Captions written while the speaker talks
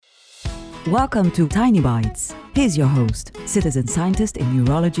Welcome to Tiny Bites. Here's your host, citizen scientist in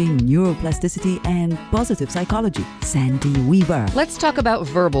neurology, neuroplasticity, and positive psychology, Sandy Weaver. Let's talk about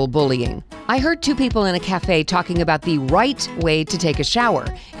verbal bullying. I heard two people in a cafe talking about the right way to take a shower,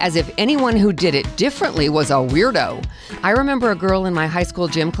 as if anyone who did it differently was a weirdo. I remember a girl in my high school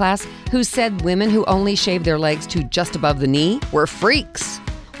gym class who said women who only shave their legs to just above the knee were freaks.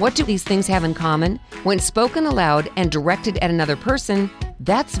 What do these things have in common? When spoken aloud and directed at another person,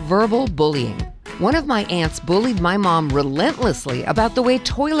 that's verbal bullying. One of my aunts bullied my mom relentlessly about the way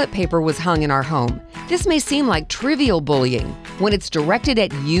toilet paper was hung in our home. This may seem like trivial bullying. When it's directed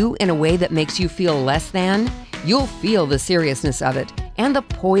at you in a way that makes you feel less than, you'll feel the seriousness of it and the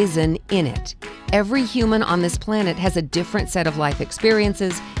poison in it. Every human on this planet has a different set of life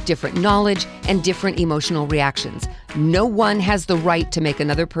experiences, different knowledge, and different emotional reactions. No one has the right to make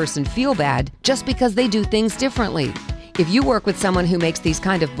another person feel bad just because they do things differently. If you work with someone who makes these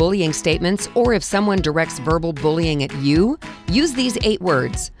kind of bullying statements, or if someone directs verbal bullying at you, use these 8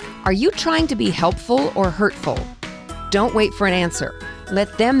 words. Are you trying to be helpful or hurtful? Don't wait for an answer.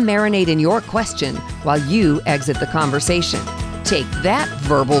 Let them marinate in your question while you exit the conversation. Take that,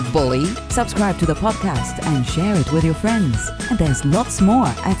 verbal bully. Subscribe to the podcast and share it with your friends. And there's lots more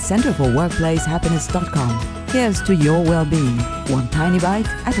at centerforworkplacehappiness.com. Here's to your well-being, one tiny bite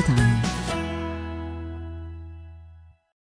at a time.